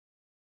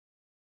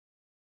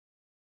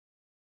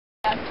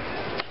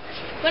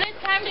When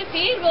it's time to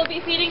feed, we'll be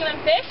feeding them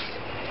fish.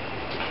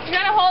 You're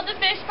going to hold the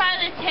fish by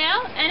the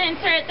tail and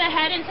insert the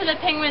head into the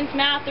penguin's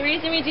mouth. The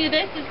reason we do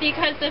this is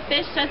because the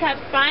fish does have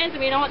spines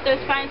and we don't want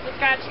those spines to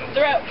scratch the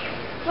throat.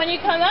 When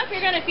you come up,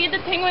 you're going to feed the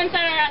penguins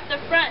that are at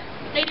the front.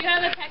 They do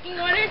have a pecking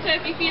order, so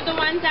if you feed the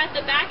ones at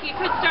the back, you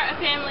could start a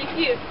family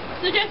feud.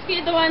 So just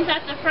feed the ones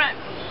at the front.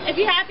 If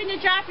you happen to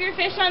drop your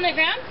fish on the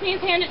ground, please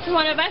hand it to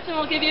one of us and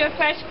we'll give you a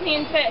fresh,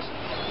 clean fish.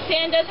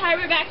 Sand does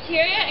harbor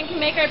bacteria and can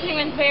make our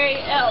penguins very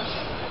ill.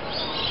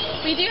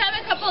 We do have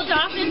a couple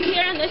dolphins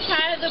here on this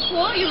side of the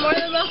pool. You're more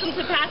than welcome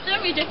to pat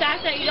them. We just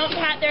ask that you don't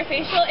pat their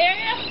facial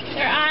area,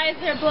 their eyes,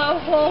 their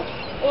blowhole,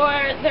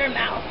 or their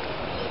mouth.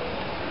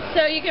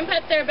 So you can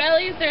pet their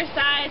bellies, their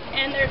sides,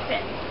 and their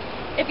fins.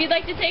 If you'd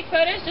like to take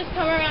photos, just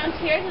come around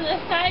here to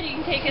this side. You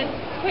can take a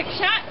quick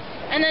shot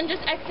and then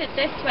just exit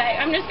this way.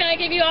 I'm just going to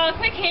give you all a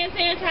quick hand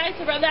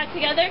sanitizer to rub that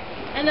together,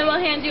 and then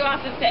we'll hand you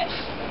off a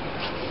fish.